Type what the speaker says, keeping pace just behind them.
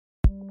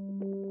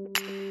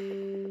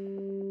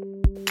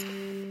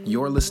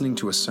You're listening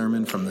to a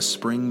sermon from the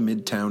Spring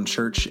Midtown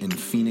Church in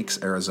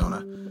Phoenix,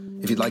 Arizona.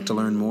 If you'd like to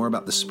learn more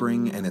about the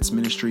Spring and its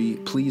ministry,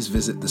 please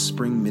visit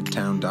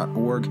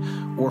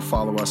thespringmidtown.org or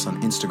follow us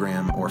on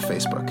Instagram or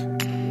Facebook.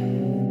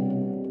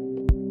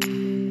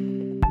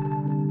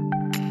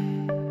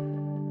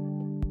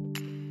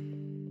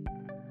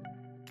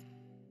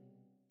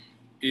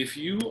 If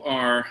you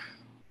are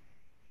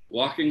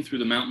walking through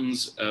the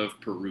mountains of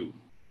Peru,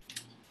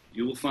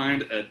 you will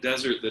find a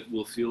desert that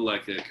will feel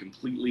like a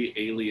completely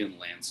alien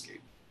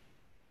landscape.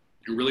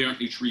 There really aren't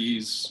any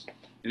trees,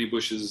 any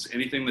bushes,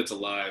 anything that's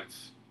alive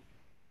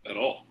at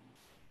all.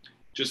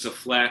 Just a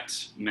flat,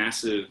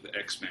 massive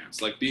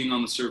expanse, like being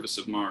on the surface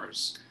of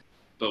Mars,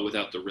 but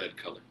without the red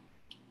color.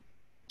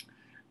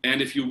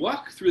 And if you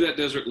walk through that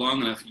desert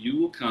long enough, you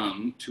will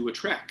come to a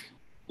trek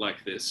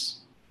like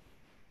this.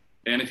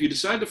 And if you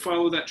decide to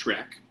follow that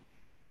trek,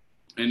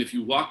 and if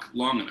you walk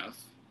long enough,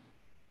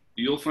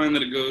 you'll find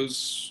that it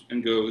goes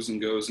and goes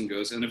and goes and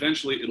goes, and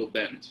eventually it'll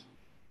bend,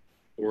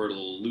 or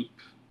it'll loop,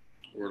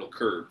 or it'll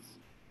curve.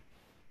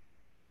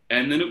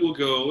 And then it will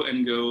go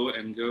and go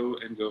and go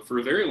and go for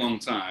a very long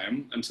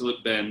time until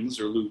it bends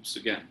or loops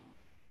again.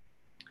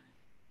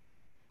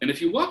 And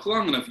if you walk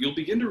long enough, you'll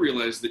begin to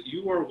realize that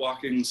you are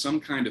walking some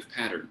kind of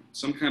pattern,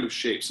 some kind of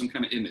shape, some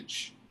kind of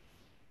image.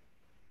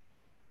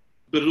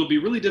 But it'll be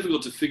really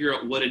difficult to figure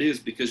out what it is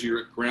because you're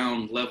at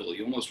ground level.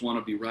 You almost want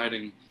to be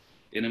riding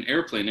in an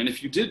airplane. And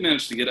if you did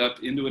manage to get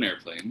up into an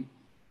airplane,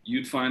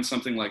 you'd find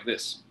something like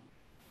this.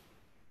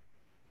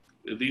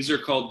 These are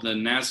called the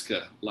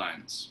Nazca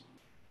lines.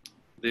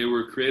 They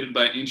were created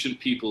by ancient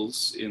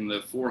peoples in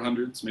the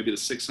 400s, maybe the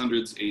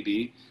 600s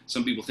AD.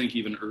 Some people think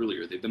even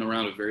earlier. They've been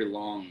around a very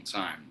long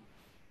time.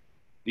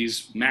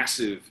 These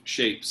massive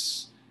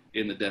shapes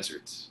in the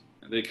desert.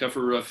 They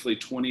cover roughly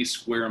 20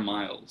 square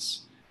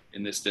miles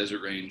in this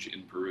desert range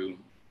in Peru.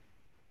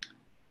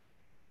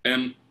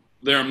 And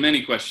there are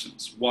many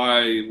questions.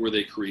 Why were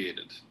they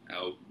created?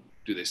 How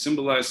do they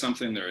symbolize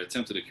something? They're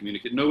attempted to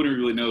communicate. Nobody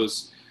really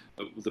knows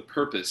the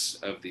purpose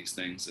of these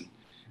things. And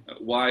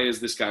why is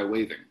this guy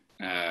waving?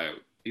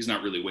 He's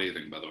not really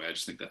waving, by the way. I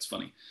just think that's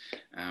funny.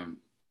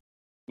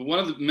 But one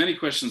of the many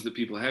questions that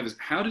people have is,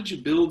 how did you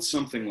build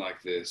something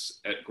like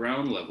this at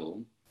ground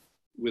level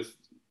with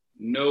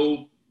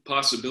no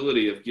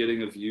possibility of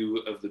getting a view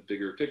of the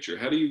bigger picture?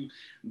 How do you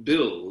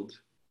build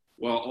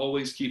while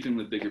always keeping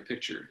the bigger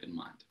picture in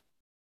mind?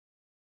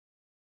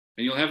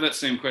 And you'll have that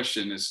same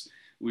question as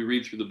we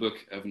read through the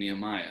book of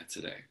Nehemiah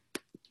today.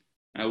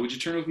 Would you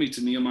turn with me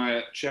to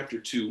Nehemiah chapter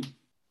 2?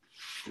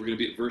 We're going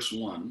to be at verse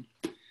 1.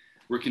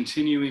 We're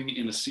continuing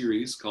in a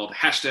series called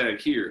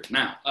 #Here,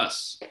 Now,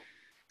 Us,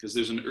 because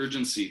there's an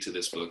urgency to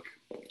this book.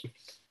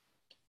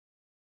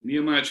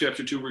 Nehemiah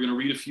chapter 2, we're going to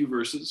read a few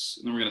verses,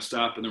 and then we're going to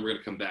stop, and then we're going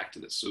to come back to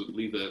this. So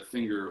leave a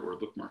finger or a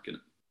bookmark in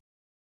it.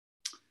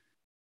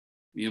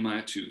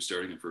 Nehemiah 2,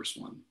 starting at verse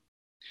 1.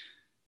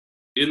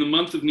 In the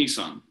month of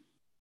Nisan,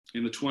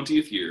 in the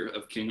 20th year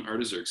of King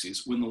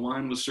Artaxerxes, when the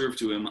wine was served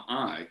to him,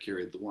 I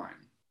carried the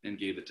wine and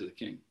gave it to the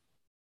king.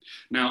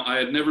 Now, I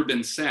had never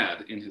been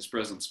sad in his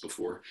presence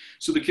before.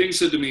 So the king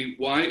said to me,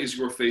 "Why is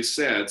your face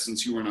sad,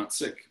 since you are not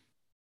sick?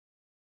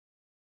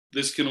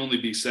 This can only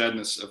be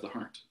sadness of the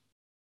heart."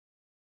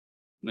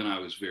 Then I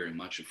was very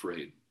much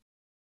afraid.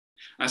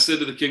 I said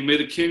to the king, "May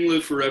the king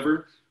live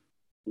forever.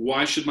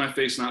 Why should my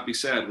face not be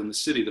sad when the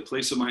city, the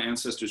place of my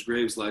ancestors'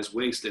 graves, lies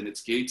waste and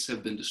its gates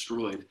have been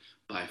destroyed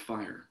by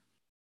fire?"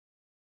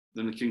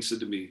 Then the king said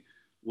to me,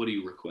 "What do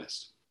you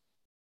request?"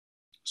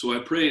 So I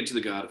prayed to the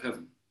God of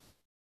heaven.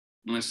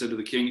 And I said to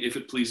the king, "If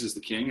it pleases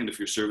the king, and if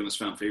your servant has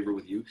found favor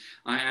with you,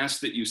 I ask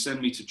that you send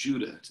me to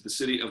Judah, to the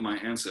city of my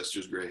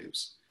ancestors'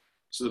 graves,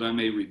 so that I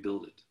may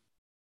rebuild it."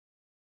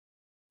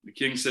 The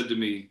king said to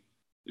me,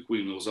 the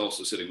queen was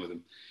also sitting with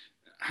him,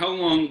 "How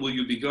long will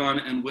you be gone,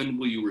 and when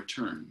will you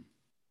return?"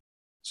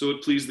 So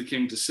it pleased the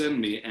king to send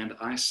me, and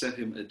I set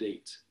him a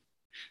date.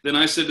 Then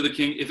I said to the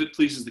king, "If it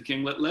pleases the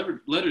king, let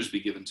letters be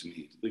given to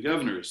me, the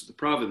governors of the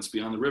province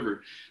beyond the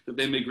river, that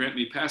they may grant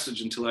me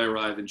passage until I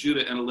arrive in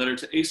Judah, and a letter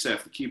to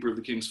Asaph, the keeper of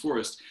the king's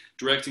forest,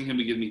 directing him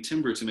to give me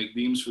timber to make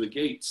beams for the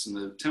gates and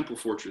the temple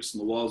fortress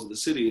and the walls of the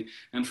city,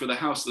 and for the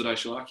house that I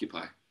shall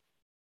occupy."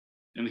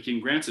 And the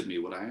king granted me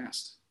what I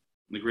asked,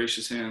 and the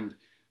gracious hand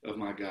of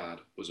my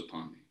God was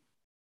upon me.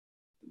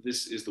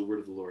 This is the word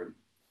of the Lord.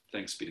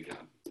 Thanks be to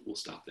God. We'll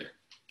stop there.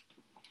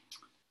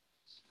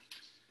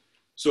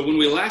 So when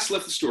we last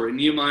left the story,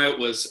 Nehemiah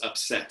was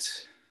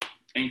upset,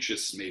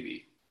 anxious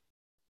maybe,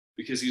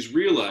 because he's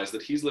realized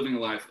that he's living a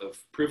life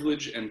of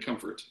privilege and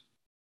comfort,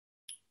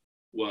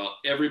 while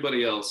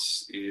everybody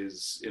else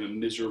is in a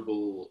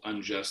miserable,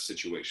 unjust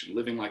situation,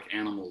 living like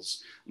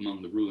animals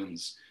among the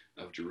ruins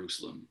of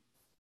Jerusalem.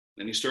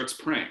 Then he starts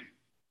praying.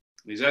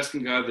 And he's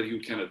asking God that he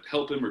would kind of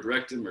help him or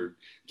direct him or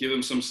give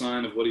him some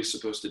sign of what he's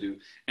supposed to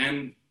do.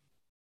 And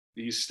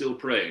he's still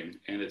praying,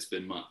 and it's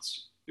been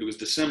months. It was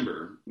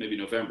December, maybe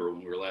November when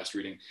we were last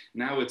reading.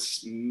 Now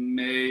it's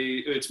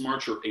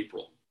March or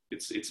April.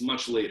 It's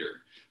much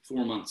later.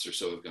 4 months or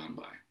so have gone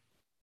by.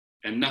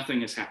 And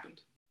nothing has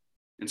happened.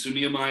 And so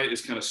Nehemiah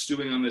is kind of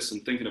stewing on this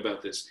and thinking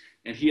about this,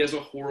 and he has a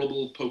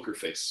horrible poker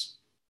face.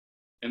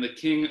 And the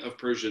king of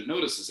Persia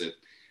notices it.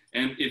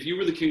 And if you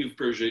were the king of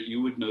Persia,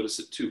 you would notice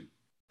it too.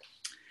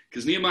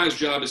 Because Nehemiah's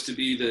job is to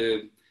be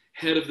the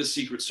head of the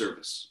secret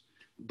service,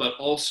 but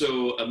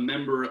also a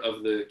member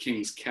of the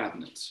king's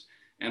cabinet,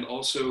 and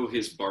also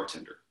his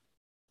bartender.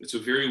 It's a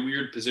very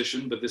weird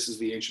position, but this is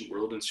the ancient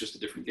world, and it's just a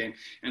different game.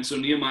 And so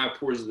Nehemiah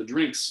pours the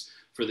drinks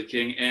for the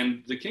king,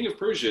 and the king of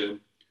Persia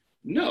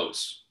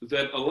knows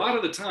that a lot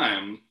of the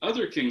time,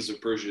 other kings of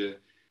Persia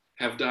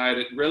have died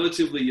at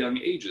relatively young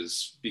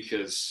ages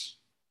because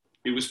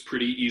it was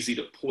pretty easy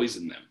to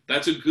poison them.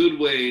 That's a good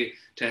way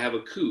to have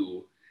a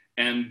coup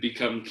and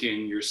become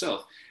king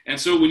yourself. And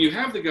so when you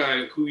have the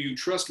guy who you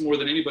trust more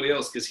than anybody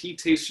else, because he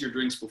tastes your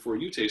drinks before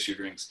you taste your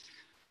drinks,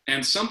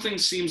 and something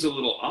seems a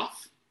little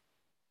off,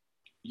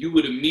 you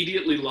would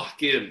immediately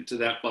lock in to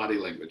that body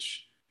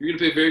language. You're going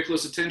to pay very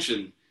close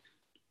attention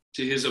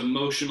to his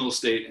emotional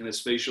state and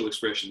his facial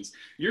expressions.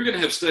 You're going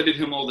to have studied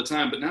him all the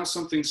time, but now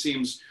something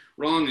seems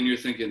wrong, and you're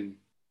thinking,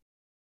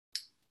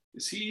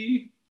 is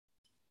he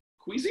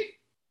queasy?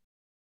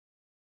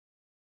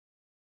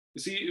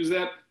 Is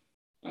that,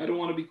 I don't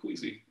want to be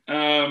queasy.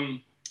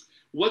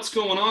 What's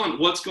going on?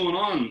 What's going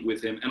on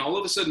with him? And all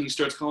of a sudden he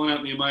starts calling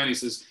out Nehemiah, and he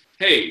says,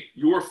 hey,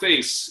 your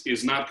face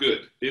is not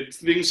good.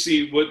 Things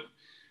see what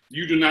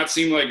you do not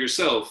seem like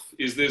yourself.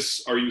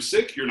 Are you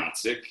sick? You're not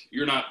sick.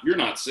 You're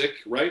not sick,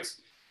 right?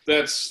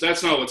 That's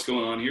not what's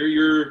going on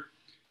here.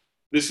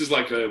 This is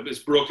like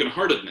this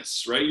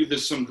brokenheartedness, right?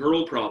 There's some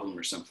girl problem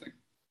or something.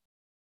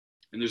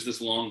 And there's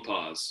this long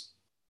pause.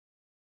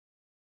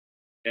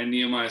 And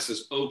Nehemiah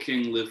says, "O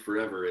king, live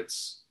forever.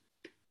 It's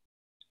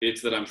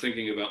that I'm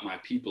thinking about my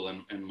people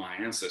and my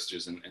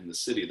ancestors and the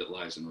city that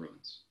lies in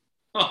ruins."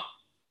 Oh,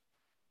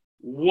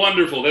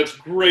 wonderful. That's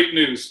great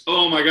news.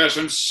 Oh my gosh,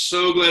 I'm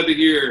so glad to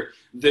hear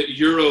that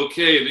you're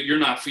okay, that you're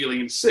not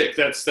feeling sick.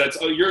 That's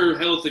your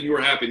health and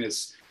your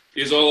happiness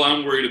is all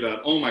I'm worried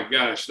about. Oh my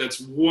gosh, that's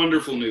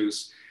wonderful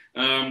news.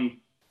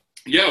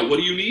 Yeah, what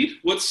do you need?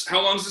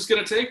 How long is this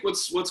going to take?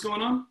 What's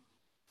going on?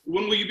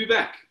 When will you be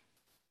back?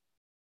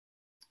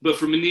 But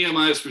from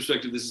Nehemiah's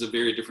perspective, this is a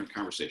very different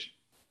conversation.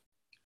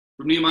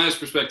 From Nehemiah's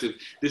perspective,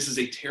 this is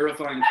a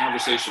terrifying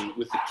conversation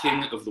with the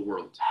king of the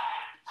world.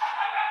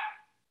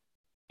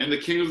 And the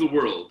king of the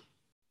world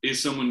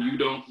is someone you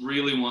don't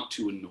really want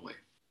to annoy.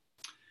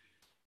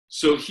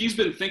 So he's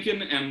been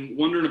thinking and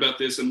wondering about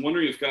this and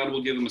wondering if God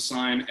will give him a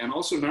sign, and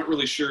also not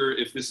really sure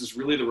if this is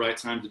really the right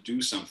time to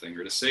do something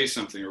or to say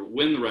something or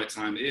when the right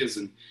time is.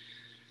 And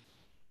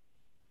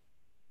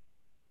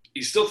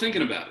he's still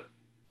thinking about it.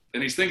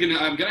 And he's thinking,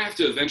 I'm going to have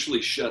to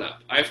eventually shut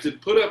up. I have to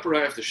put up or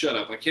I have to shut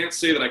up. I can't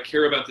say that I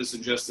care about this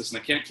injustice,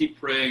 and I can't keep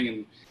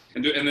praying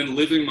and then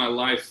living my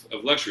life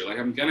of luxury. Like,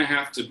 I'm going to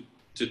have to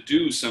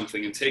do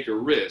something and take a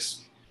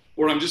risk,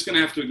 or I'm just going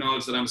to have to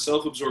acknowledge that I'm a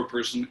self-absorbed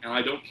person and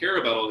I don't care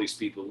about all these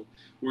people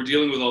who are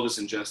dealing with all this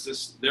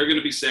injustice. They're going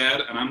to be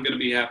sad and I'm going to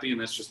be happy, and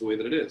that's just the way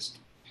that it is.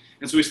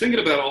 And so he's thinking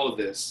about all of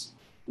this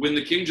when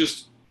the king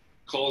just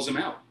calls him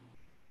out.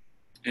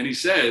 And he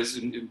says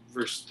in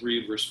verse 3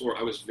 and verse 4,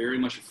 "I was very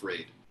much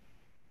afraid."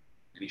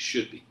 And he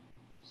should be.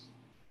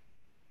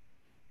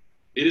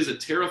 It is a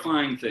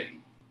terrifying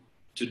thing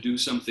to do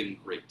something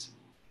great.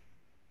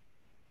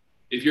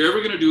 If you're ever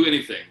going to do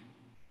anything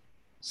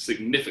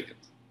significant,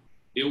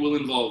 it will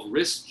involve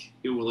risk,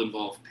 it will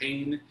involve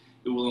pain,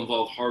 it will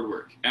involve hard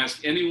work.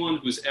 Ask anyone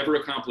who's ever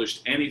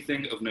accomplished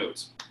anything of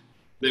note.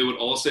 They would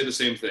all say the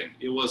same thing.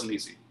 It wasn't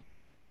easy.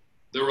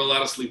 There were a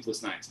lot of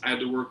sleepless nights. I had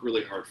to work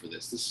really hard for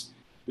this.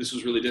 This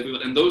was really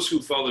difficult. And those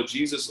who followed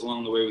Jesus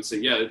along the way would say,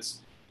 yeah,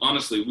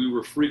 honestly, we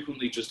were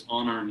frequently just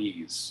on our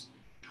knees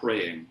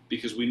praying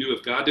because we knew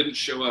if God didn't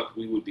show up,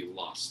 we would be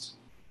lost.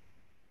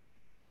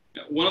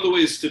 Now, one of the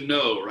ways to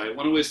know, right,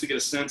 one of the ways to get a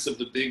sense of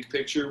the big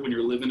picture when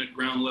you're living at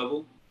ground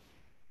level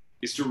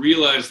is to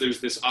realize there's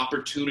this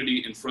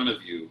opportunity in front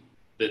of you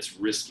that's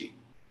risky.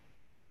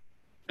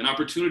 An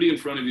opportunity in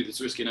front of you that's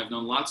risky. And I've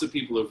known lots of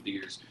people over the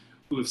years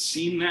who have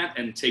seen that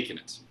and taken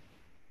it.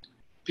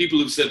 People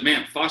who've said,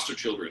 man, foster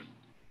children,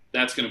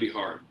 that's going to be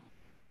hard.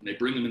 And they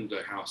bring them into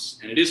their house,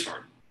 and it is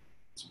hard.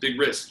 It's a big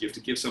risk. You have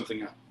to give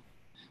something up.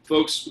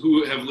 Folks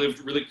who have lived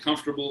really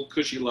comfortable,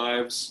 cushy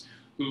lives,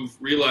 who've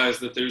realized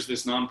that there's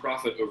this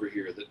nonprofit over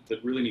here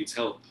that really needs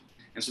help.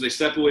 And so they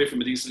step away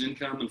from a decent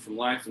income and from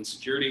life and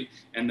security,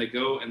 and they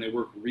go and they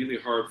work really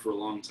hard for a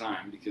long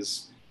time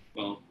because,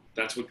 well,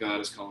 that's what God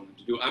is calling them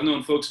to do. I've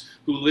known folks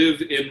who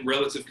live in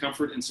relative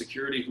comfort and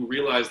security who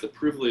realize the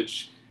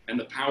privilege and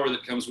the power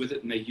that comes with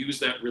it, and they use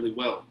that really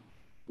well.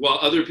 While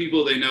other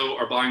people they know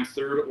are buying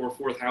third or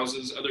fourth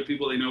houses, other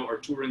people they know are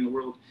touring the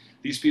world,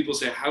 these people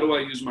say, how do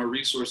I use my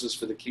resources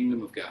for the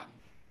kingdom of God?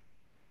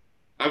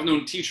 I've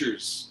known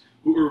teachers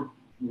who are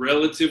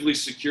relatively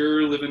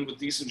secure, living with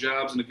decent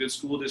jobs in a good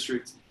school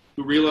district,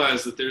 who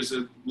realize that there's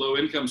a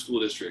low-income school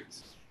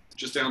district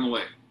just down the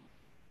way.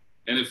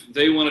 And if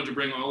they wanted to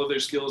bring all of their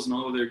skills and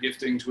all of their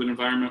gifting to an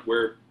environment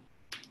where,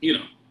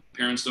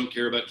 parents don't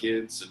care about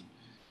kids and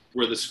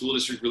where the school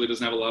district really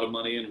doesn't have a lot of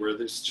money and where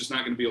there's just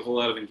not going to be a whole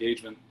lot of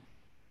engagement,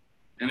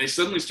 And they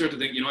suddenly start to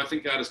think, I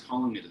think God is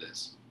calling me to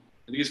this.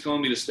 I think he's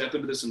calling me to step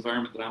into this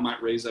environment that I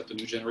might raise up a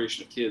new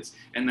generation of kids.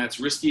 And that's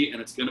risky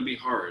and it's going to be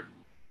hard.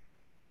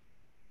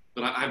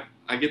 But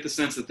I get the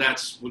sense that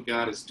that's what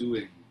God is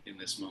doing in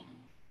this moment.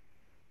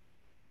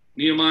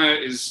 Nehemiah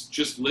is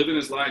just living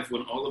his life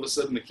when all of a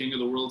sudden the king of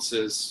the world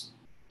says,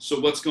 so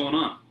what's going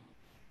on?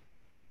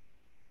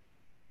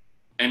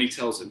 And he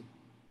tells him.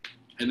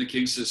 And the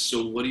king says,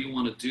 so what do you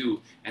want to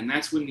do? And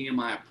that's when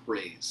Nehemiah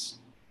prays.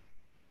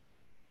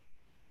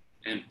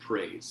 And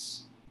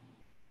prays.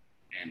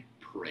 And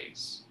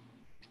prays.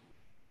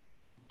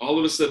 All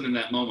of a sudden in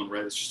that moment,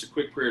 right, it's just a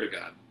quick prayer to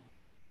God.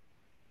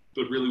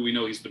 But really we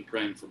know he's been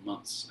praying for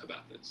months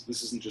about this.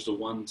 This isn't just a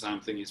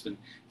one-time thing. He's been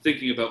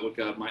thinking about what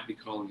God might be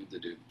calling him to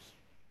do.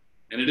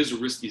 And it is a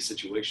risky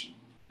situation.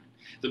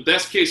 The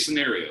best case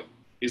scenario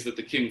is that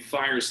the king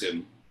fires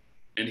him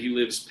and he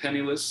lives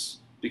penniless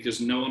because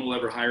no one will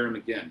ever hire him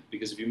again.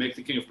 Because if you make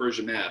the king of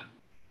Persia mad,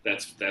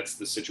 that's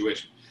the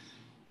situation.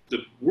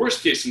 The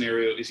worst case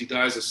scenario is he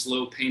dies a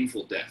slow,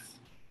 painful death.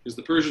 Because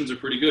the Persians are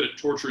pretty good at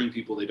torturing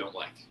people they don't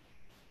like.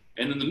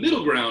 And then the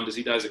middle ground is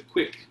he dies a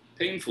quick,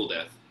 painful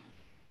death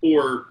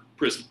or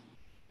prison.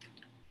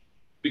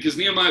 Because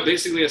Nehemiah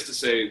basically has to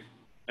say,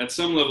 at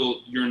some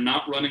level, you're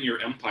not running your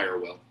empire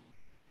well.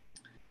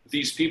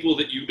 These people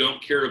that you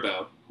don't care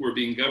about, who are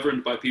being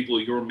governed by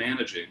people you're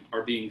managing,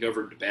 are being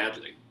governed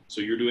badly. So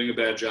you're doing a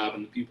bad job,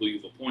 and the people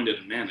you've appointed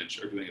and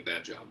managed are doing a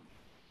bad job.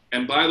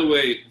 And by the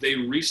way, they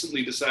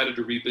recently decided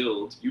to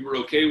rebuild. You were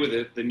okay with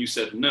it, then you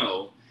said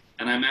no,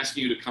 and I'm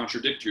asking you to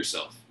contradict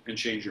yourself and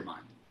change your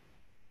mind.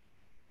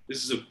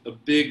 This is a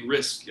big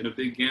risk and a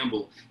big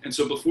gamble. And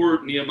so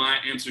before Nehemiah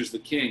answers the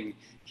king,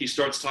 he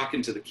starts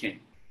talking to the king,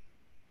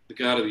 the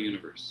God of the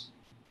universe,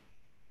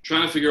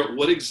 trying to figure out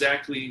what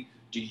exactly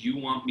do you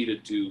want me to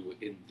do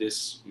in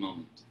this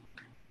moment?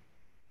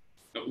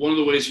 One of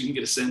the ways you can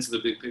get a sense of the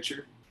big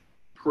picture,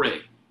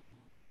 pray.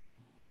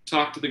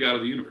 Talk to the God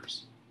of the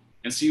universe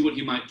and see what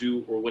he might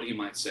do or what he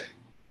might say.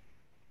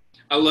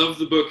 I love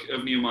the book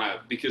of Nehemiah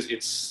because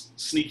it's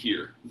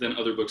sneakier than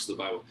other books of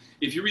the Bible.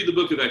 If you read the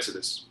book of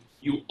Exodus,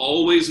 you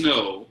always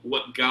know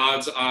what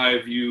God's eye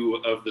view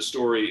of the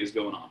story is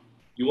going on.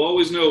 You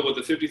always know what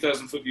the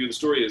 50,000 foot view of the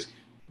story is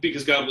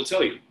because God will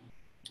tell you.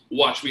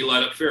 Watch me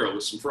light up Pharaoh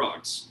with some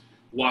frogs.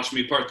 Watch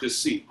me part this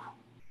sea.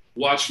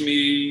 Watch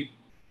me,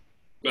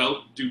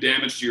 do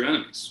damage to your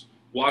enemies.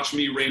 Watch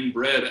me rain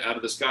bread out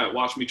of the sky.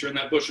 Watch me turn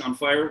that bush on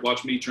fire.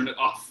 Watch me turn it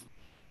off.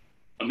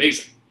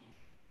 Amazing.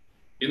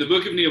 In the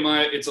book of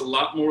Nehemiah, it's a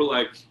lot more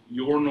like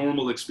your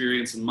normal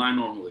experience and my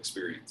normal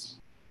experience,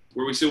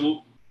 where we say,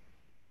 well,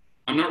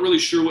 I'm not really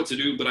sure what to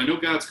do, but I know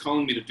God's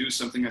calling me to do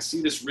something. I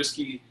see this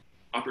risky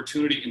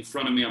opportunity in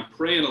front of me. I'm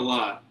praying a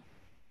lot.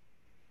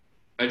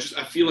 I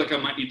feel like I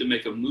might need to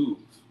make a move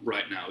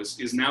right now.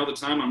 Is now the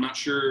time? I'm not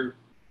sure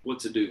what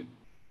to do.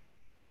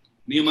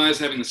 Nehemiah is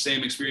having the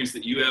same experience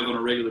that you have on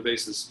a regular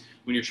basis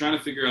when you're trying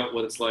to figure out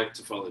what it's like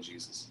to follow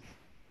Jesus.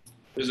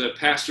 There's a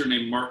pastor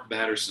named Mark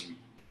Batterson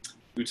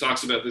who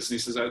talks about this, and he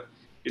says,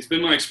 it's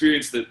been my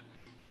experience that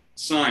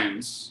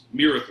signs,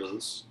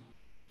 miracles,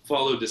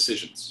 follow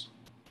decisions.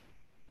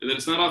 That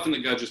it's not often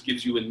that God just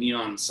gives you a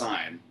neon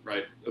sign,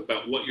 right,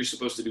 about what you're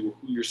supposed to do or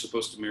who you're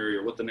supposed to marry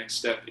or what the next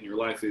step in your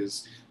life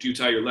is. Do you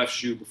tie your left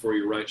shoe before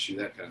your right shoe,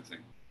 that kind of thing.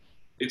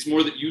 It's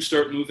more that you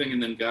start moving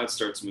and then God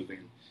starts moving.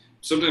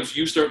 Sometimes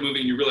you start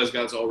moving and you realize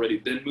God's already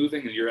been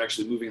moving and you're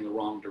actually moving in the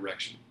wrong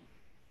direction.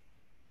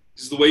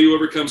 This is the way you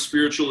overcome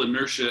spiritual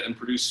inertia and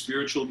produce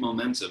spiritual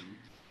momentum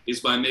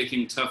is by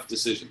making tough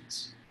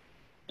decisions.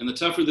 And the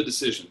tougher the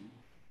decision,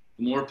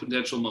 the more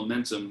potential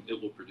momentum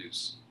it will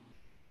produce.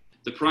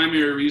 The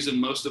primary reason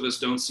most of us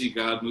don't see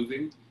God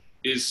moving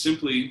is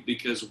simply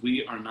because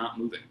we are not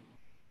moving.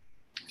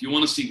 If you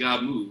want to see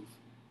God move,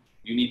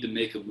 you need to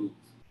make a move.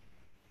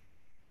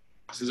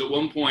 Because at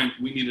one point,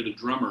 we needed a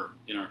drummer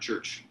in our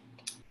church.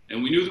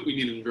 And we knew that we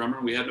needed a drummer,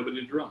 and we had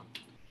nobody to drum.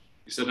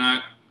 He said,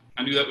 I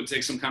knew that would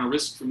take some kind of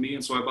risk from me,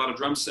 and so I bought a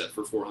drum set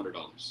for $400.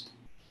 Because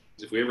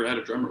if we ever had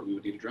a drummer, we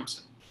would need a drum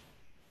set.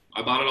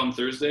 I bought it on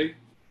Thursday.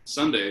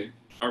 Sunday,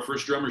 our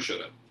first drummer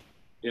showed up.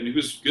 And he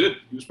was good.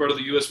 He was part of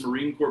the U.S.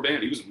 Marine Corps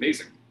band. He was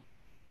amazing.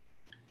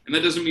 And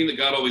that doesn't mean that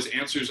God always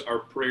answers our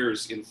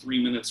prayers in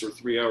 3 minutes or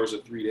 3 hours or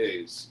 3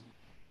 days.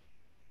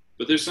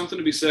 But there's something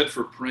to be said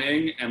for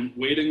praying and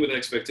waiting with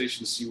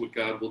expectation to see what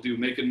God will do,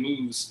 making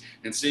moves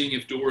and seeing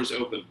if doors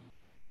open,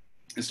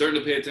 and starting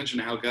to pay attention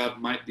to how God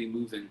might be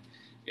moving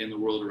in the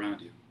world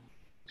around you.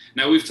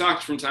 Now, we've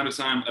talked from time to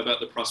time about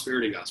the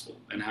prosperity gospel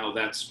and how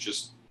that's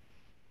just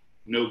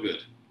no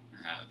good.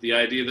 The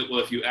idea that,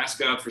 if you ask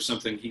God for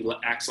something, he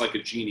acts like a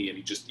genie and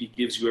he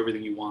gives you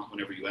everything you want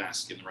whenever you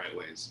ask in the right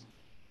ways.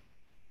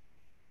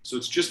 So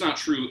it's just not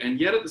true. And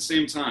yet at the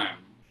same time,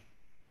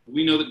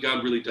 we know that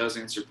God really does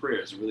answer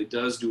prayers and really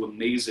does do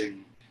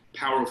amazing,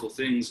 powerful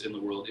things in the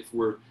world. If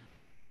we're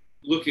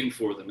looking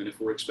for them and if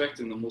we're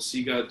expecting them, we'll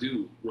see God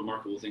do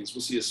remarkable things.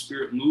 We'll see his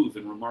spirit move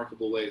in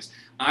remarkable ways.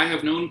 I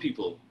have known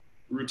people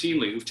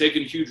routinely who've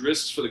taken huge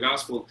risks for the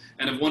gospel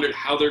and have wondered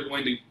how they're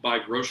going to buy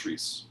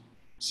groceries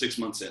 6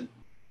 months in.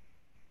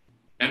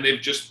 and they've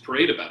just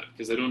prayed about it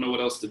because they don't know what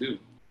else to do.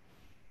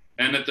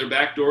 And at their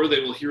back door,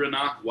 they will hear a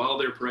knock while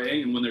they're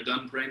praying, and when they're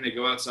done praying, they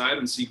go outside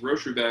and see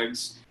grocery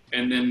bags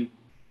and then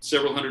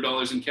several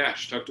 $100s in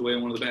cash tucked away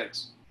in one of the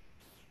bags.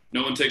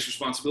 No one takes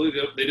responsibility.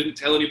 They didn't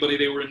tell anybody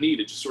they were in need.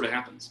 It just sort of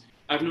happens.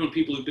 I've known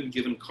people who've been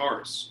given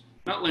cars,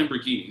 not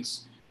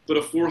Lamborghinis, but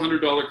a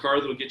 $400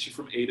 car that'll get you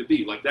from A to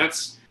B. Like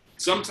that's,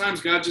 sometimes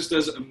God just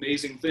does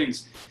amazing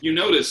things. You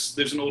notice,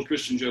 there's an old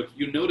Christian joke,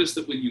 you notice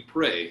that when you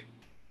pray,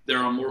 there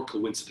are more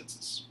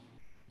coincidences.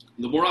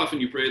 The more often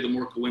you pray, the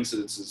more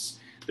coincidences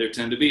there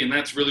tend to be, and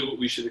that's really what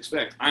we should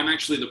expect. I'm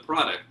actually the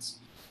product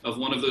of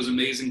one of those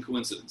amazing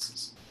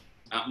coincidences.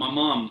 My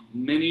mom,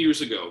 many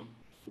years ago,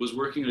 was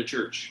working at a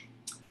church,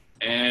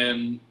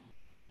 and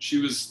she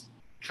was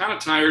kind of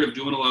tired of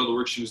doing a lot of the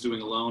work she was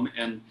doing alone,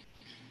 and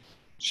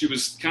she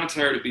was kind of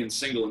tired of being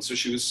single, and so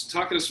she was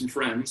talking to some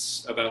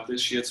friends about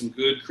this. She had some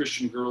good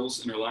Christian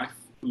girls in her life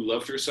who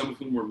loved her, some of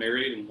whom were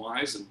married and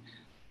wise,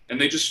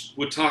 and they just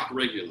would talk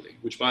regularly,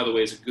 which, by the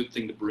way, is a good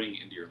thing to bring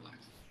into your life.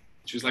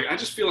 She was like, I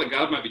just feel like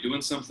God might be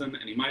doing something,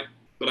 and he might,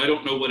 but I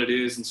don't know what it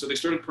is. And so they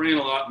started praying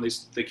a lot, and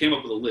they came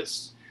up with a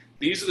list.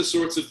 These are the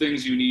sorts of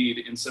things you need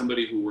in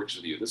somebody who works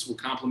with you. This will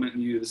compliment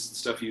you. This is the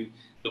stuff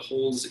the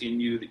holes in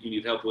you that you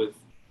need help with.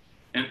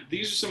 And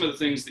these are some of the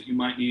things that you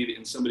might need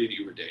in somebody that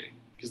you were dating,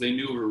 because they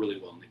knew her really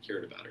well and they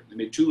cared about her. They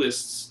made 2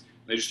 lists,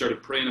 and they just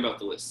started praying about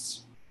the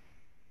lists.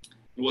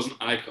 It wasn't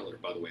eye color,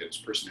 by the way. It was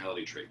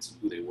personality traits and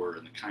who they were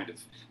and the kind of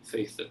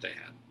faith that they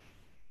had.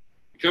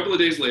 A couple of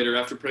days later,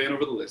 after praying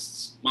over the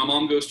lists, my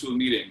mom goes to a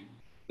meeting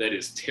that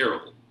is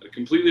terrible. At a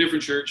completely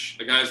different church,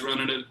 a guy's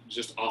running it,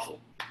 just awful.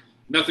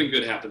 Nothing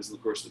good happens in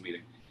the course of the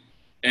meeting.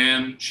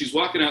 And she's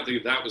walking out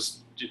thinking, that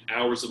was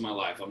hours of my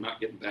life. I'm not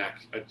getting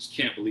back. I just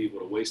can't believe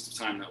what a waste of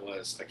time that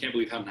was. I can't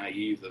believe how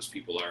naive those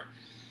people are.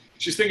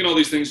 She's thinking all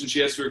these things, and she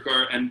heads to her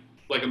car, and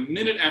like a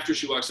minute after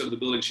she walks out of the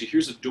building, she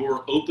hears a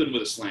door open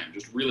with a slam,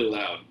 just really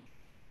loud.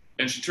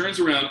 And she turns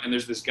around, and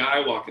there's this guy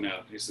walking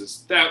out, and he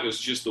says, that was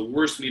just the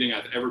worst meeting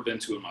I've ever been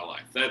to in my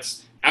life.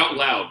 That's out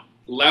loud,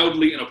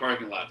 loudly in a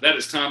parking lot. That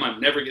is time I'm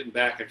never getting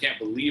back. I can't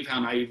believe how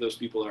naive those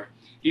people are.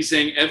 He's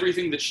saying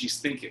everything that she's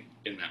thinking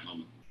in that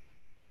moment.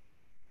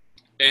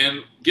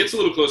 And gets a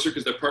little closer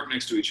because they're parked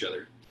next to each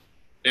other.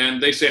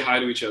 And they say hi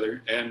to each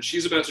other, and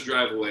she's about to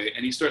drive away,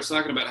 and he starts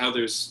talking about how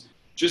there's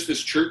just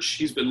this church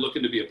he's been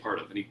looking to be a part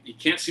of, and he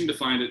can't seem to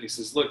find it. And he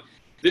says, look,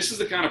 this is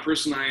the kind of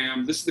person I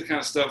am. This is the kind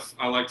of stuff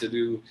I like to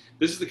do.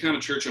 This is the kind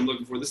of church I'm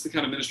looking for. This is the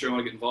kind of ministry I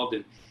want to get involved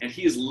in. And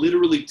he is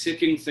literally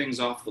ticking things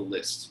off the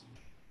list.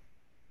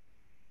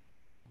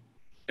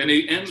 And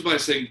he ends by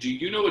saying, do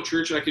you know a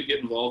church I could get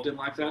involved in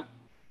like that?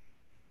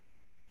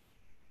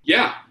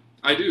 Yeah,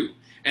 I do.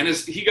 And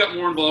as he got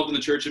more involved in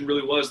the church and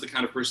really was the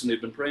kind of person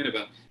they'd been praying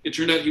about, it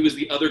turned out he was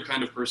the other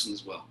kind of person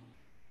as well.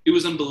 It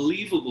was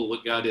unbelievable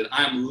what God did.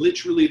 I am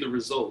literally the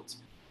result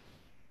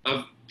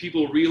of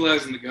people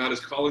realizing that God is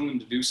calling them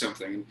to do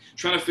something and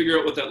trying to figure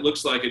out what that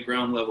looks like at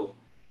ground level.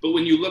 But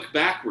when you look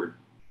backward,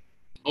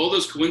 all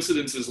those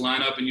coincidences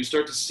line up and you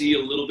start to see a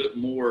little bit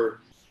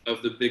more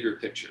of the bigger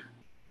picture.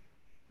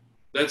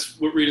 That's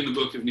what reading the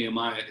book of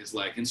Nehemiah is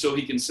like. And so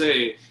he can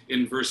say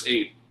in verse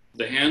 8,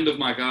 the hand of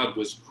my God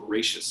was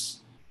gracious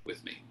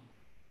with me.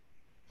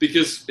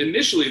 Because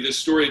initially this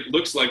story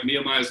looks like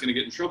Nehemiah is going to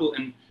get in trouble,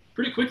 and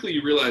pretty quickly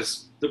you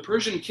realize the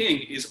Persian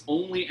king is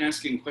only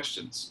asking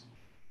questions.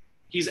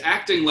 He's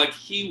acting like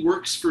he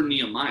works for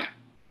Nehemiah.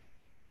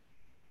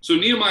 So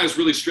Nehemiah is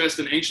really stressed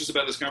and anxious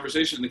about this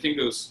conversation, and the king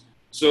goes,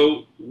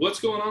 so what's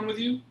going on with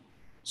you?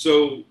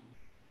 So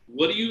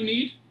what do you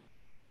need?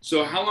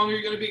 So how long are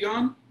you going to be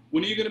gone?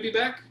 When are you going to be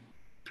back?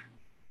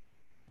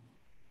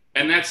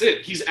 And that's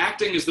it. He's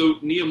acting as though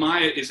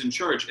Nehemiah is in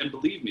charge. And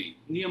believe me,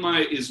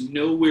 Nehemiah is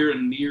nowhere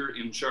near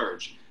in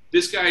charge.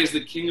 This guy is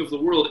the king of the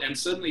world, and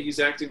suddenly he's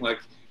acting like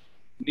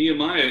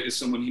Nehemiah is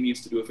someone he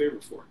needs to do a favor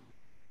for.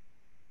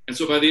 And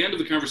so by the end of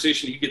the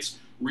conversation, he gets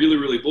really,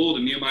 really bold,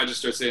 and Nehemiah just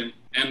starts saying,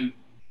 and,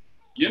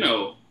 you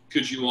know,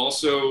 could you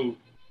also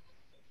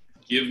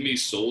give me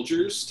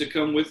soldiers to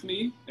come with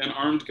me, an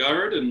armed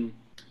guard, and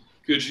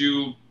could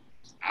you,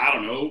 I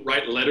don't know,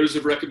 write letters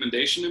of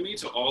recommendation to me,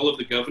 to all of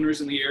the governors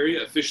in the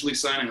area, officially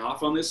signing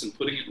off on this and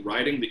putting it in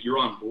writing that you're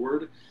on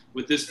board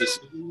with this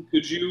decision?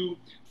 Could you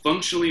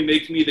functionally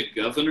make me the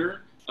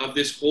governor of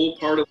this whole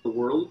part of the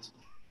world?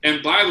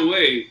 And by the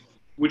way,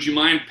 would you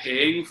mind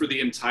paying for the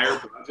entire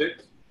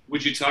project?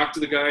 Would you talk to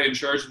the guy in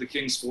charge of the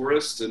king's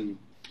forest and,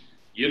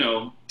 you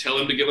know, tell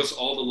him to give us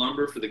all the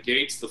lumber for the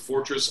gates, the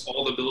fortress,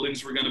 all the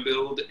buildings we're going to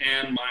build,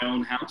 and my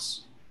own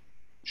house?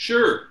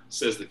 Sure,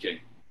 says the king.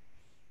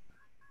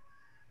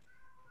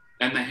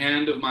 And the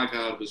hand of my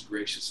God was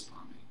gracious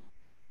upon me.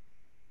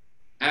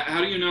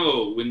 How do you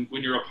know when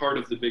you're a part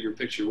of the bigger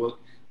picture? Well,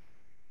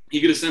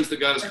 you get a sense that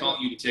God is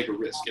calling you to take a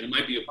risk, and it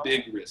might be a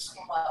big risk.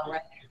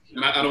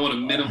 And I don't want to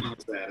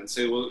minimize that and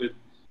say, well,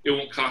 it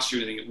won't cost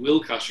you anything. It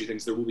will cost you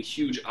things. There will be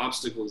huge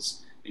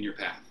obstacles in your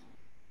path.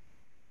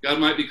 God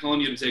might be calling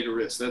you to take a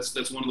risk.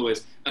 That's one of the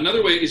ways.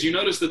 Another way is you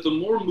notice that the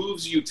more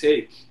moves you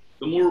take,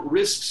 the more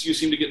risks you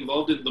seem to get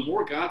involved in, the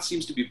more God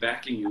seems to be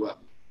backing you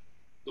up.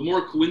 the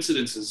more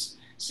coincidences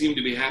seem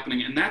to be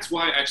happening. And that's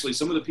why actually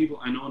some of the people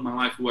I know in my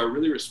life who I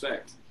really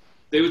respect,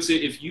 they would say,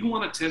 if you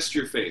want to test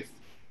your faith,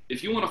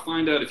 if you want to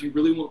find out if you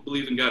really want to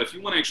believe in God, if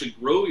you want to actually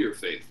grow your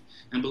faith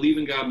and believe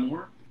in God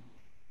more,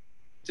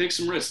 take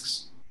some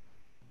risks.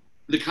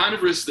 The kind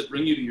of risks that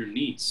bring you to your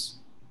knees,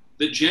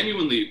 that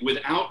genuinely,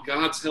 without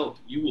God's help,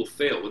 you will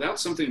fail. Without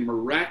something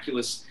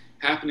miraculous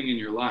happening in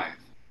your life,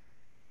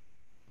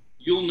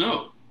 you'll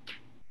know.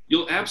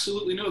 You'll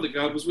absolutely know that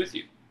God was with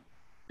you,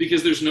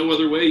 because there's no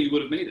other way you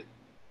would have made it.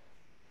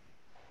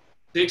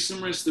 Take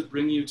some risks that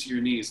bring you to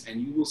your knees,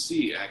 and you will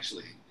see,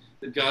 actually,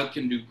 that God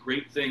can do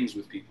great things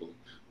with people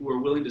who are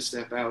willing to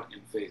step out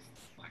in faith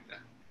like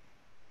that.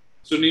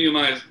 So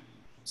Nehemiah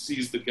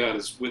sees that God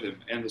is with him,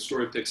 and the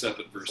story picks up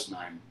at verse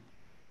 9.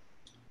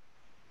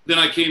 Then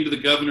I came to the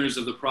governors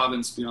of the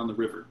province beyond the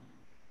river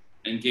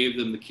and gave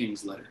them the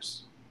king's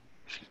letters.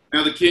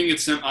 Now the king had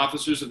sent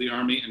officers of the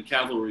army and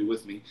cavalry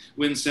with me.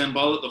 When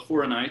Sanballat the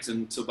Horonite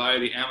and Tobiah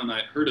the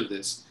Ammonite heard of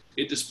this,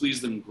 it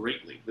displeased them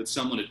greatly that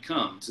someone had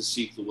come to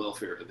seek the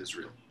welfare of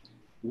Israel.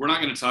 We're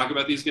not going to talk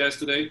about these guys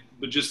today,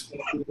 but just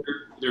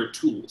they're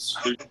tools.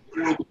 They're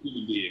horrible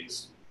human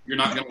beings. You're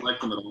not going to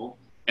like them at all,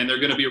 and they're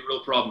going to be a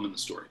real problem in the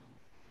story.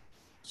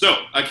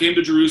 So I came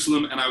to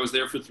Jerusalem, and I was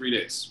there for 3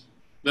 days.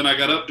 Then I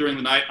got up during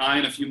the night, I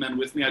and a few men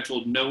with me. I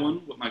told no one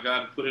what my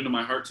God had put into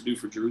my heart to do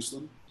for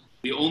Jerusalem.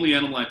 The only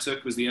animal I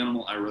took was the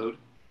animal I rode.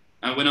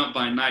 I went out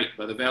by night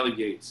by the valley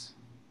gates,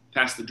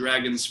 past the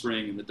dragon's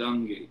spring and the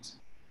dung gate.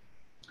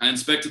 I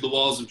inspected the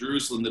walls of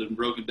Jerusalem that had been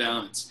broken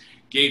down, its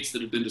gates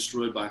that had been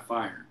destroyed by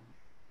fire.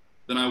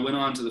 Then I went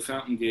on to the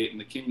fountain gate and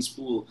the king's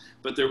pool,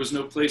 but there was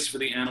no place for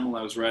the animal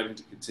I was riding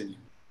to continue.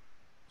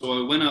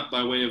 So I went up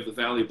by way of the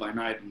valley by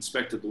night and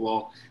inspected the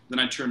wall. Then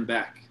I turned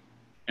back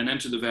and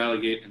entered the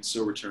valley gate, and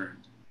so returned.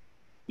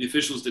 The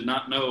officials did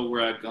not know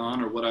where I had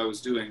gone or what I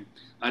was doing.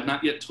 I had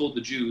not yet told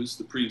the Jews,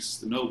 the priests,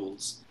 the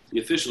nobles, the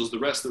officials, the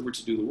rest that were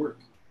to do the work.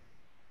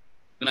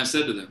 Then I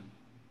said to them,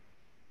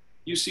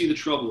 you see the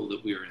trouble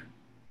that we are in,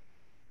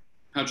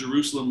 how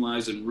Jerusalem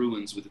lies in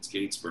ruins with its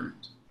gates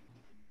burned.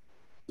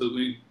 So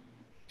we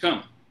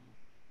come,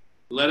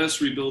 let us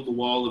rebuild the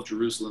wall of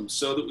Jerusalem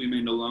so that we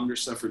may no longer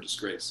suffer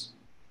disgrace.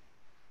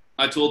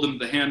 I told them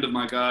the hand of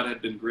my God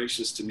had been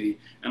gracious to me,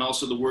 and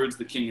also the words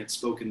the king had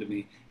spoken to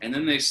me. And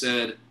then they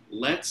said,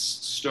 let's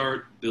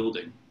start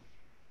building.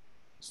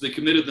 So they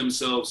committed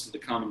themselves to the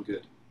common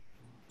good.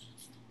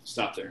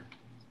 Stop there.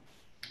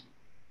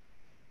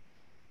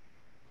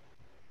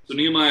 So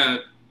Nehemiah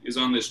is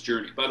on this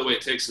journey. By the way,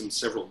 it takes him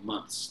several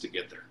months to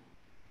get there.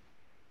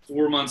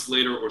 4 months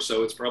later or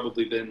so, it's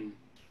probably been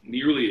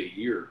nearly a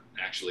year,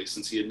 actually,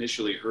 since he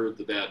initially heard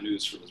the bad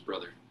news from his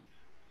brother.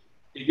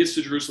 He gets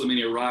to Jerusalem and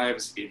he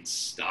arrives in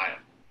style.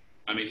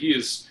 I mean, he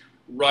is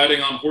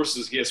riding on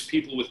horses. He has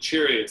people with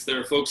chariots. There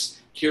are folks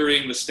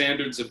carrying the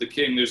standards of the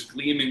king. There's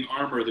gleaming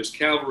armor. There's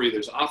cavalry.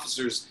 There's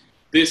officers.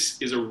 This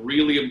is a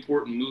really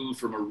important move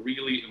from a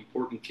really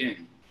important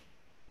king.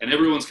 And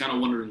everyone's kind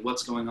of wondering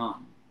what's going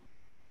on.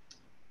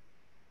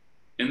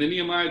 And then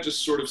Nehemiah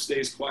just sort of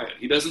stays quiet.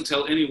 He doesn't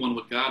tell anyone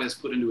what God has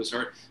put into his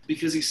heart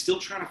because he's still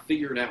trying to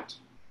figure it out.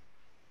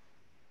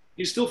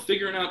 He's still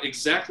figuring out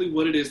exactly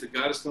what it is that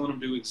God is telling him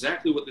to do,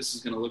 exactly what this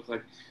is going to look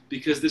like,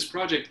 because this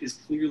project is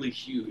clearly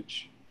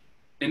huge.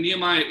 And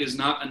Nehemiah is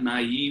not a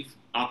naive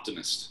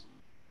optimist.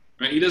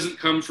 Right? He doesn't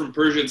come from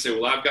Persia and say,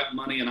 well, I've got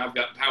money and I've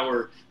got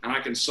power and I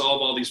can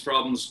solve all these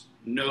problems.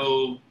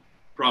 No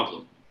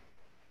problem.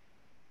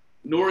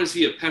 Nor is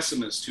he a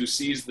pessimist who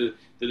sees the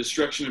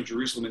destruction of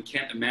Jerusalem and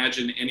can't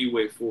imagine any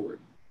way forward.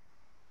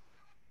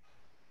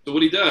 So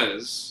what he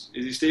does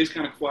is he stays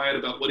kind of quiet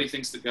about what he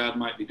thinks that God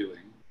might be doing,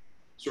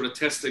 sort of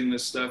testing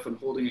this stuff and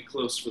holding it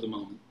close for the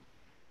moment.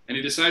 And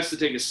he decides to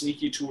take a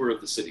sneaky tour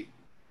of the city.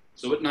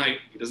 So at night,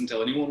 he doesn't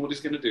tell anyone what he's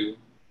going to do.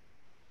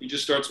 He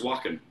just starts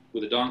walking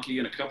with a donkey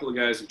and a couple of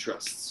guys he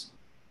trusts.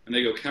 And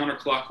they go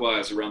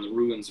counterclockwise around the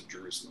ruins of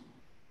Jerusalem.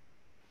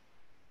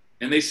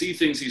 And they see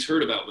things he's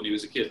heard about when he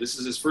was a kid. This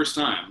is his first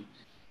time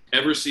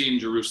ever seeing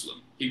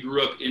Jerusalem. He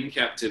grew up in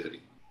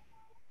captivity.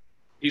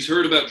 He's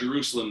heard about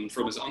Jerusalem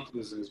from his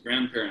uncles and his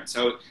grandparents,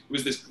 how it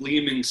was this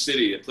gleaming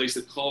city, a place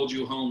that called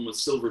you home with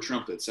silver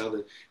trumpets, how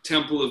the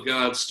temple of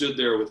God stood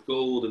there with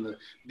gold and the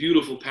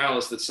beautiful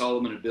palace that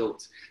Solomon had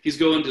built. He's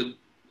going to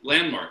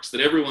landmarks that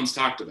everyone's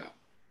talked about,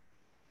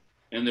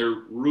 and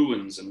they're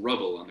ruins and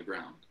rubble on the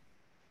ground.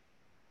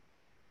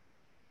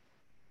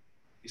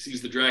 He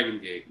sees the Dragon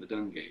Gate and the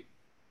Dung Gate.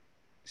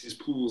 He sees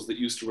pools that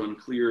used to run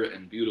clear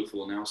and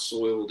beautiful, now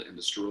soiled and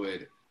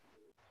destroyed.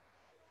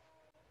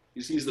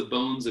 He sees the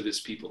bones of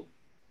his people.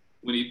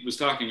 When he was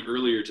talking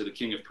earlier to the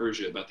king of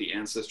Persia about the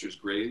ancestors'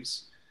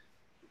 graves,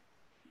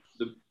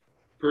 the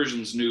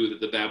Persians knew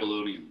that the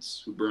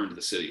Babylonians who burned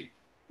the city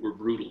were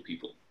brutal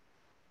people.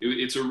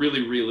 It's a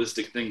really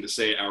realistic thing to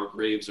say our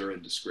graves are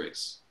in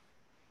disgrace.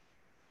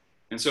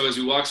 And so as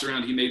he walks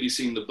around, he may be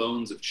seeing the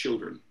bones of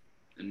children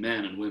and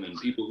men and women,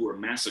 people who were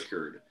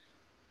massacred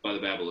by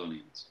the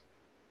Babylonians.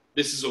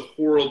 This is a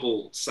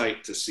horrible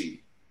sight to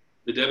see.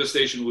 The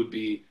devastation would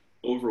be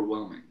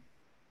overwhelming.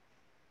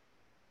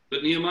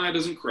 But Nehemiah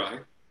doesn't cry.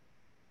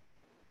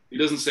 He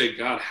doesn't say,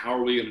 God, how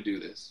are we going to do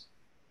this?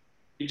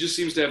 He just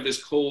seems to have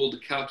this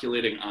cold,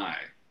 calculating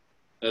eye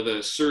of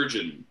a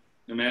surgeon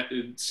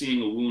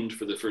seeing a wound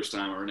for the first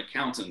time, or an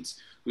accountant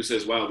who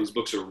says, wow, these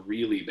books are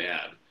really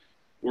bad,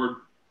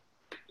 or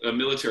a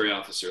military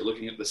officer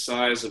looking at the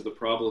size of the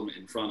problem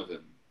in front of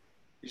him.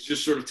 He's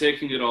just sort of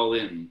taking it all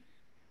in.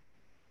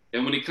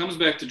 And when he comes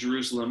back to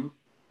Jerusalem,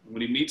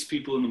 when he meets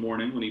people in the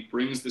morning, when he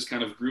brings this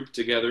kind of group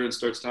together and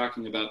starts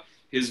talking about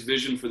his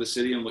vision for the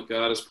city and what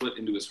God has put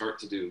into his heart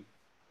to do,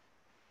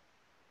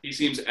 he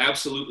seems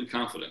absolutely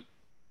confident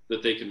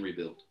that they can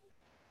rebuild.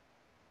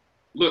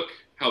 Look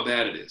how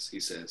bad it is, he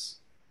says.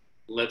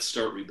 Let's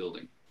start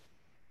rebuilding.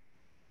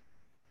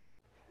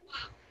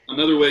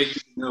 Another way you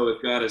can know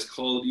if God has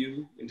called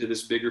you into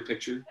this bigger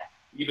picture,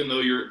 even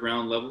though you're at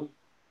ground level,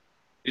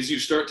 is you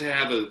start to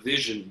have a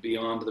vision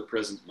beyond the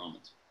present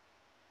moment.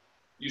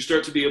 You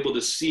start to be able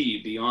to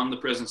see beyond the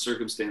present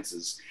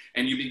circumstances,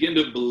 and you begin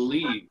to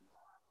believe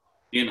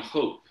in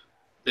hope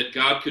that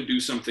God could do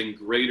something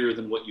greater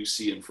than what you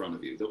see in front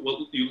of you, that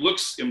what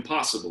looks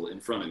impossible in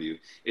front of you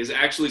is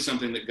actually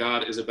something that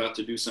God is about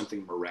to do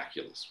something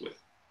miraculous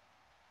with.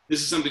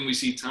 This is something we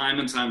see time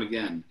and time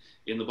again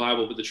in the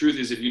Bible, but the truth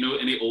is, if you know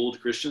any old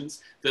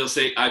Christians, they'll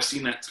say, I've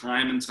seen that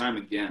time and time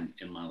again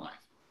in my life.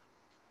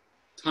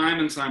 Time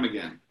and time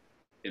again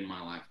in my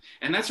life.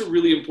 And that's a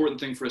really important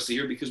thing for us to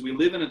hear, because we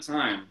live in a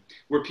time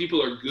where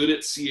people are good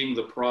at seeing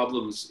the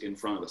problems in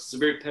front of us. It's a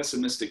very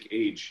pessimistic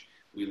age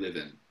we live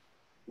in.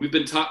 We've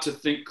been taught to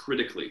think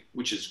critically,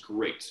 which is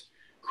great.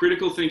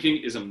 Critical thinking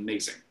is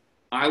amazing.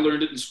 I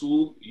learned it in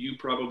school. You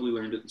probably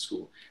learned it in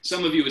school.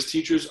 Some of you as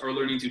teachers are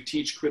learning to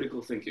teach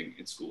critical thinking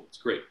in school. It's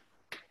great.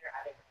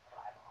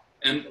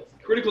 And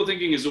critical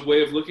thinking is a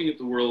way of looking at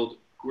the world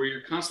where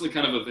you're constantly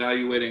kind of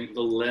evaluating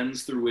the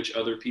lens through which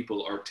other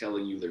people are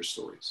telling you their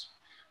stories.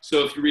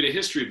 So if you read a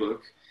history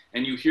book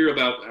and you hear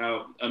about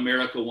how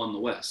America won the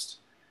West,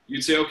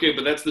 you'd say, okay,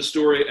 but that's the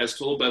story as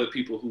told by the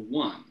people who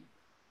won.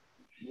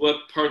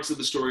 What parts of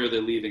the story are they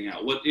leaving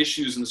out? What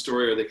issues in the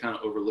story are they kind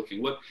of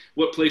overlooking?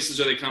 What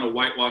places are they kind of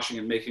whitewashing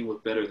and making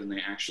look better than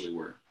they actually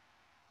were?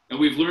 And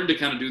we've learned to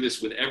kind of do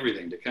this with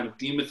everything, to kind of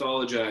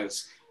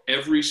demythologize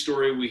every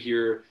story we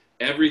hear,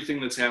 everything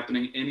that's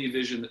happening, any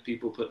vision that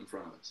people put in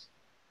front of us.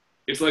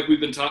 It's like we've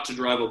been taught to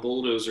drive a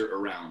bulldozer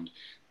around,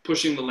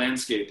 pushing the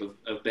landscape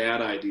of bad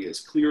ideas,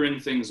 clearing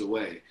things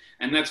away.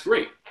 And that's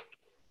great.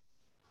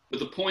 But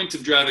the point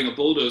of driving a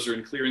bulldozer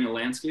and clearing a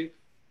landscape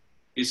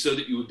is so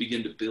that you would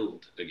begin to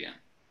build again.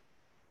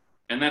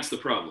 And that's the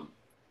problem.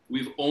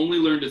 We've only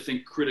learned to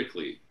think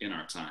critically in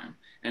our time,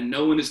 and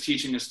no one is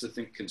teaching us to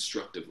think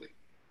constructively.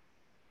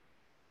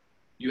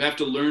 You have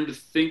to learn to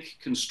think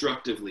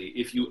constructively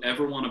if you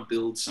ever want to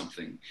build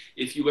something,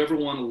 if you ever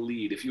want to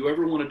lead, if you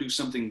ever want to do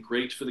something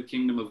great for the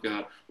kingdom of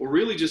God, or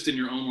really just in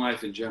your own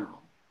life in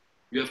general.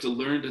 You have to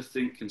learn to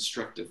think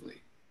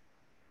constructively.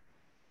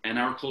 And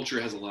our culture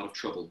has a lot of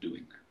trouble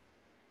doing that.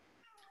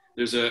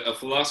 There's a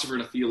philosopher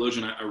and a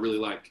theologian I really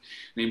like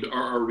named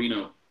R.R.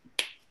 Reno.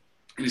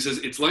 And he says,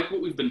 it's like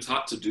what we've been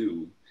taught to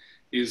do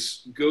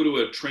is go to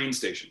a train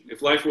station.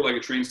 If life were like a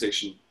train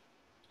station,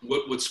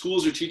 what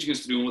schools are teaching us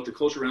to do and what the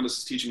culture around us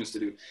is teaching us to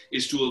do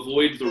is to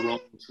avoid the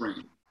wrong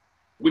train,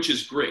 which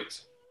is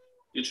great.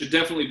 It should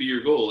definitely be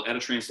your goal at a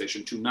train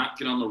station to not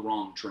get on the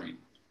wrong train.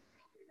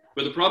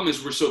 But the problem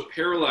is we're so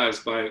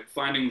paralyzed by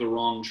finding the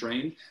wrong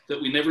train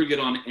that we never get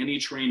on any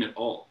train at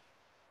all.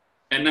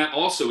 And that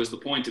also is the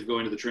point of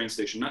going to the train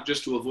station, not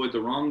just to avoid the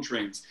wrong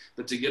trains,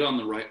 but to get on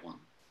the right one.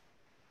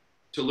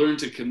 To learn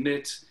to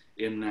commit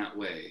in that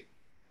way,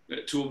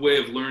 to a way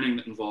of learning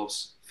that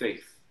involves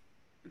faith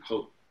and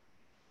hope.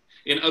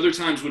 In other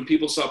times when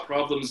people saw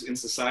problems in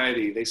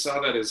society, they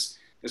saw that as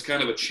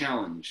kind of a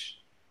challenge,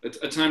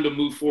 a time to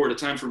move forward, a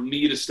time for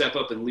me to step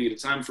up and lead, a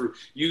time for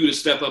you to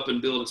step up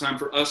and build, a time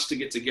for us to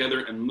get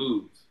together and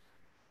move.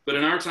 But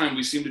in our time,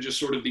 we seem to just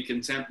sort of be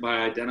content by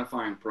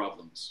identifying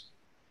problems.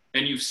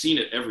 And you've seen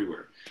it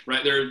everywhere,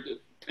 right? There are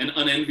an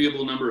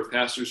unenviable number of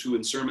pastors who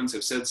in sermons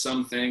have said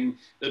something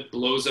that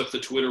blows up the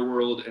Twitter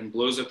world and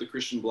blows up the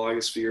Christian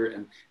blogosphere,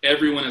 and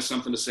everyone has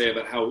something to say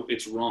about how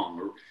it's wrong,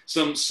 or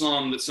some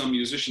song that some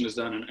musician has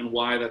done and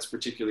why that's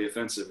particularly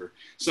offensive, or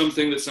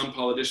something that some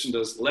politician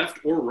does left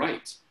or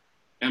right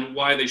and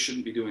why they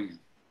shouldn't be doing it.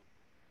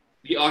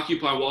 The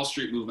Occupy Wall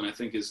Street movement, I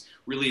think, is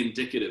really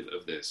indicative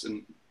of this.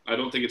 And I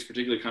don't think it's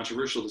particularly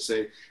controversial to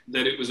say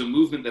that it was a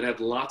movement that had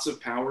lots of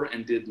power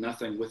and did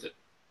nothing with it.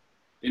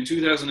 In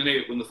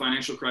 2008, when the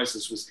financial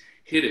crisis was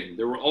hitting,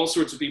 there were all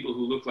sorts of people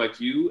who looked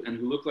like you and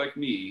who looked like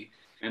me,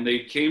 and they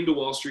came to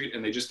Wall Street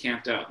and they just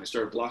camped out. And they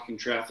started blocking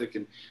traffic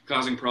and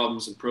causing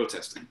problems and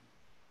protesting.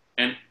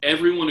 And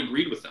everyone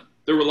agreed with them.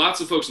 There were lots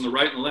of folks on the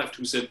right and the left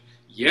who said,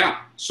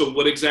 yeah, so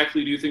what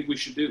exactly do you think we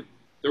should do?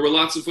 There were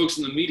lots of folks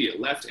in the media,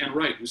 left and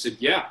right, who said,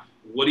 yeah,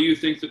 what do you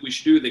think that we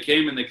should do? They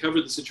came and they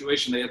covered the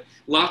situation. They had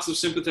lots of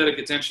sympathetic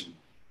attention.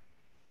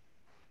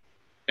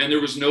 And there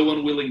was no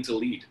one willing to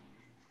lead.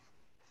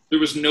 There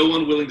was no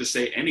one willing to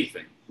say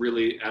anything,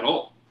 really, at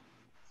all.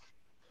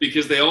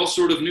 Because they all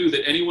sort of knew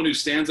that anyone who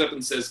stands up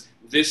and says,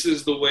 this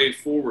is the way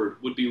forward,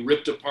 would be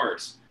ripped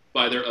apart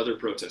by their other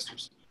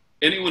protesters.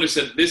 Anyone who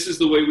said, this is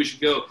the way we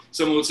should go,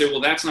 someone would say, well,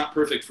 that's not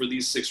perfect for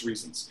these 6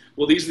 reasons.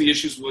 Well, these are the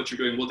issues with what you're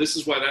doing. Well, this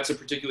is why that's a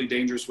particularly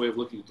dangerous way of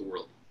looking at the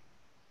world.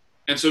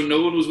 And so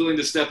no one was willing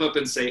to step up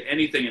and say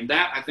anything. And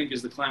that, I think,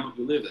 is the climate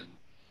we live in,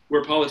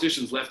 where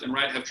politicians left and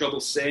right have trouble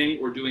saying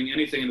or doing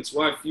anything. And it's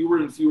why fewer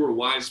and fewer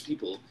wise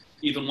people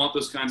even want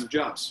those kinds of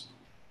jobs.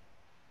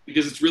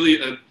 Because it's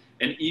really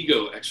an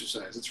ego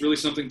exercise. It's really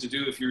something to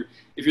do if you're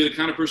the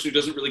kind of person who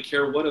doesn't really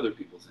care what other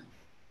people think.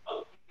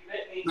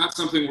 It's not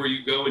something where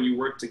you go and you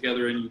work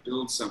together and you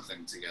build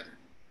something together.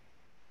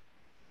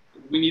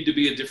 We need to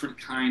be a different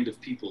kind of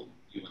people,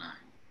 you and I.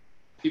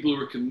 People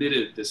who are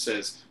committed, this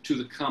says, to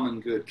the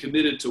common good,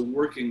 committed to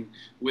working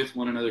with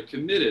one another,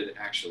 committed,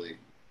 actually,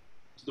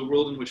 to the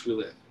world in which we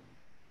live.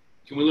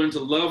 Can we learn to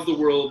love the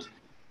world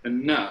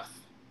enough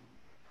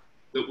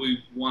that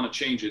we want to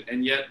change it,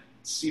 and yet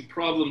see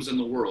problems in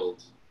the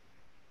world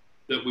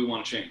that we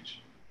want to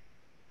change?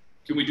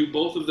 Can we do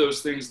both of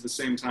those things at the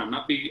same time?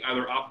 Not be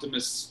either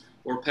optimists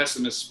or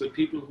pessimists, but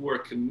people who are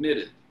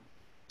committed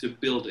to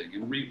building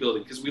and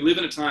rebuilding. Because we live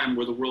in a time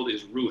where the world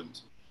is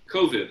ruined.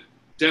 COVID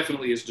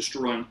definitely is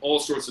destroying all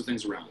sorts of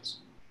things around us.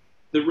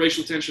 The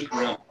racial tension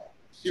around us,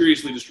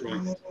 seriously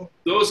destroying us.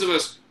 Those of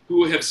us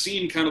who have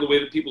seen kind of the way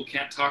that people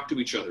can't talk to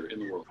each other in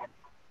the world.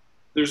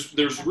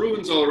 There's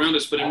ruins all around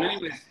us, but in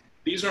many ways,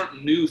 these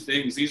aren't new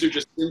things. These are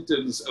just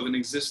symptoms of an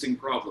existing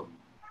problem.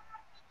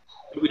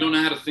 But we don't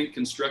know how to think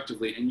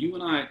constructively. And you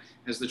and I,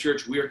 as the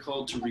church, we are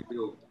called to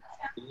rebuild.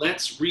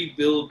 Let's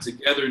rebuild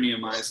together,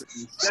 Nehemiah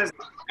says,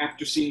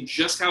 after seeing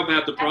just how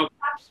bad the problem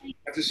is,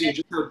 after seeing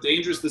just how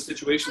dangerous the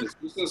situation is,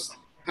 just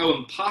how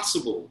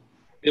impossible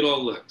it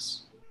all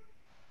looks.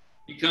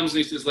 He comes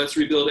and he says, let's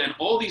rebuild. And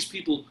all these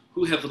people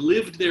who have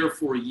lived there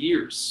for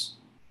years,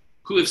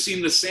 who have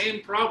seen the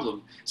same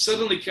problem,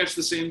 suddenly catch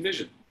the same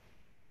vision.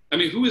 I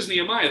mean, who is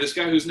Nehemiah? This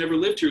guy who's never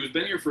lived here, who's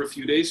been here for a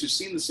few days, who's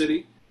seen the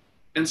city.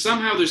 And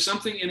somehow there's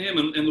something in him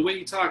and the way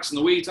he talks, and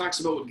the way he talks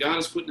about what God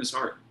has put in his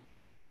heart.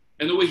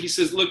 And the way he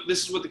says, look,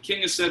 this is what the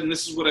king has said, and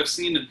this is what I've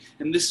seen,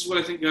 and this is what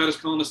I think God is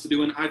calling us to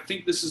do, and I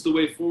think this is the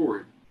way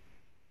forward.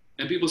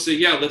 And people say,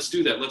 yeah, let's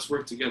do that. Let's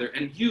work together.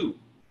 And you,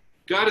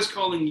 God is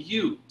calling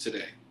you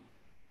today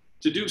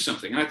to do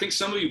something. And I think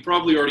some of you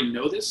probably already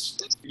know this.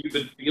 You've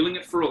been feeling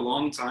it for a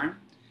long time,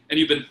 and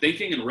you've been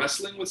thinking and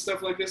wrestling with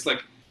stuff like this.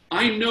 Like,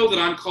 I know that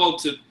I'm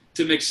called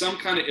to make some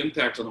kind of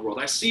impact on the world.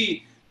 I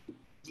see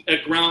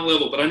at ground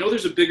level, but I know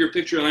there's a bigger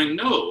picture, and I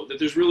know that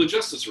there's real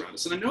injustice around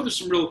us, and I know there's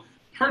some real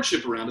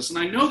hardship around us, and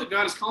I know that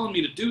God is calling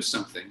me to do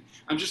something.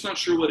 I'm just not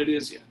sure what it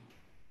is yet.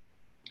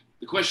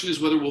 The question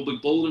is whether we'll be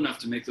bold enough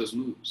to make those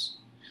moves,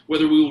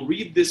 whether we will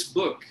read this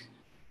book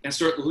and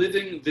start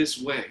living this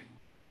way.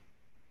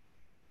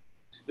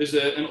 There's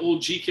an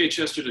old G.K.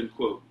 Chesterton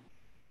quote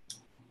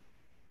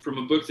from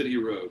a book that he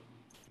wrote,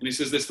 and he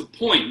says this: the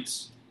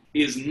point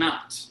is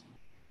not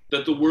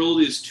that the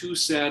world is too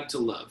sad to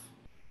love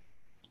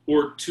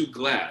or too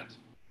glad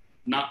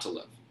not to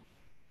love.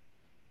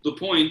 The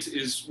point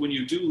is, when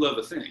you do love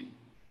a thing,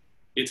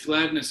 its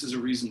gladness is a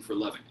reason for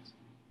loving it,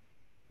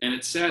 and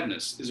its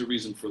sadness is a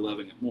reason for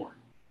loving it more.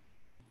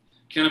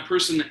 Can a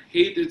person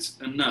hate it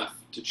enough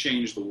to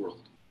change the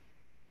world?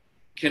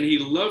 Can he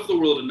love the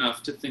world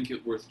enough to think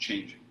it worth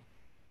changing?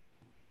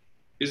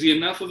 Is he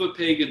enough of a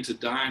pagan to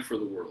die for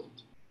the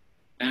world,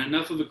 and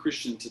enough of a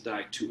Christian to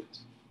die to it?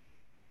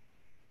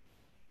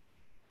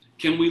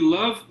 Can we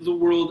love the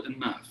world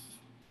enough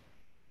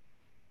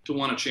to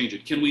want to change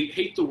it? Can we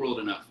hate the world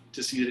enough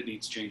to see that it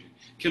needs changing?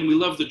 Can we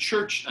love the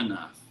church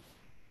enough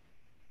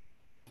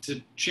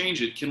to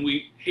change it? Can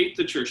we hate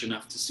the church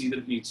enough to see that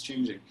it needs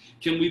changing?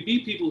 Can we be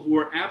people who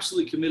are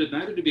absolutely committed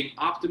neither to being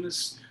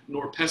optimists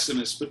nor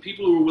pessimists, but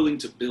people who are willing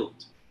to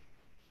build?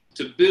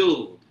 To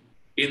build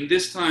in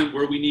this time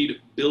where we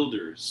need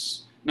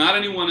builders. Not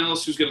anyone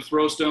else who's going to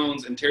throw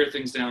stones and tear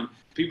things down.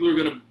 People who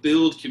are going to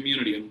build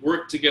community and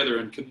work together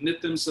and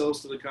commit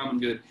themselves to the common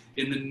good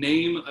in the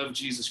name of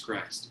Jesus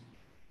Christ.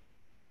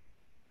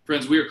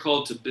 Friends, we are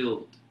called to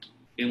build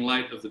in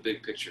light of the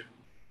big picture.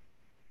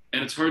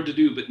 And it's hard to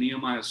do, but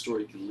Nehemiah's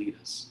story can lead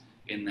us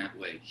in that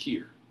way.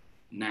 Here,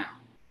 now,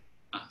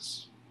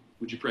 us.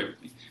 Would you pray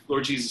with me?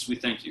 Lord Jesus, we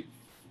thank you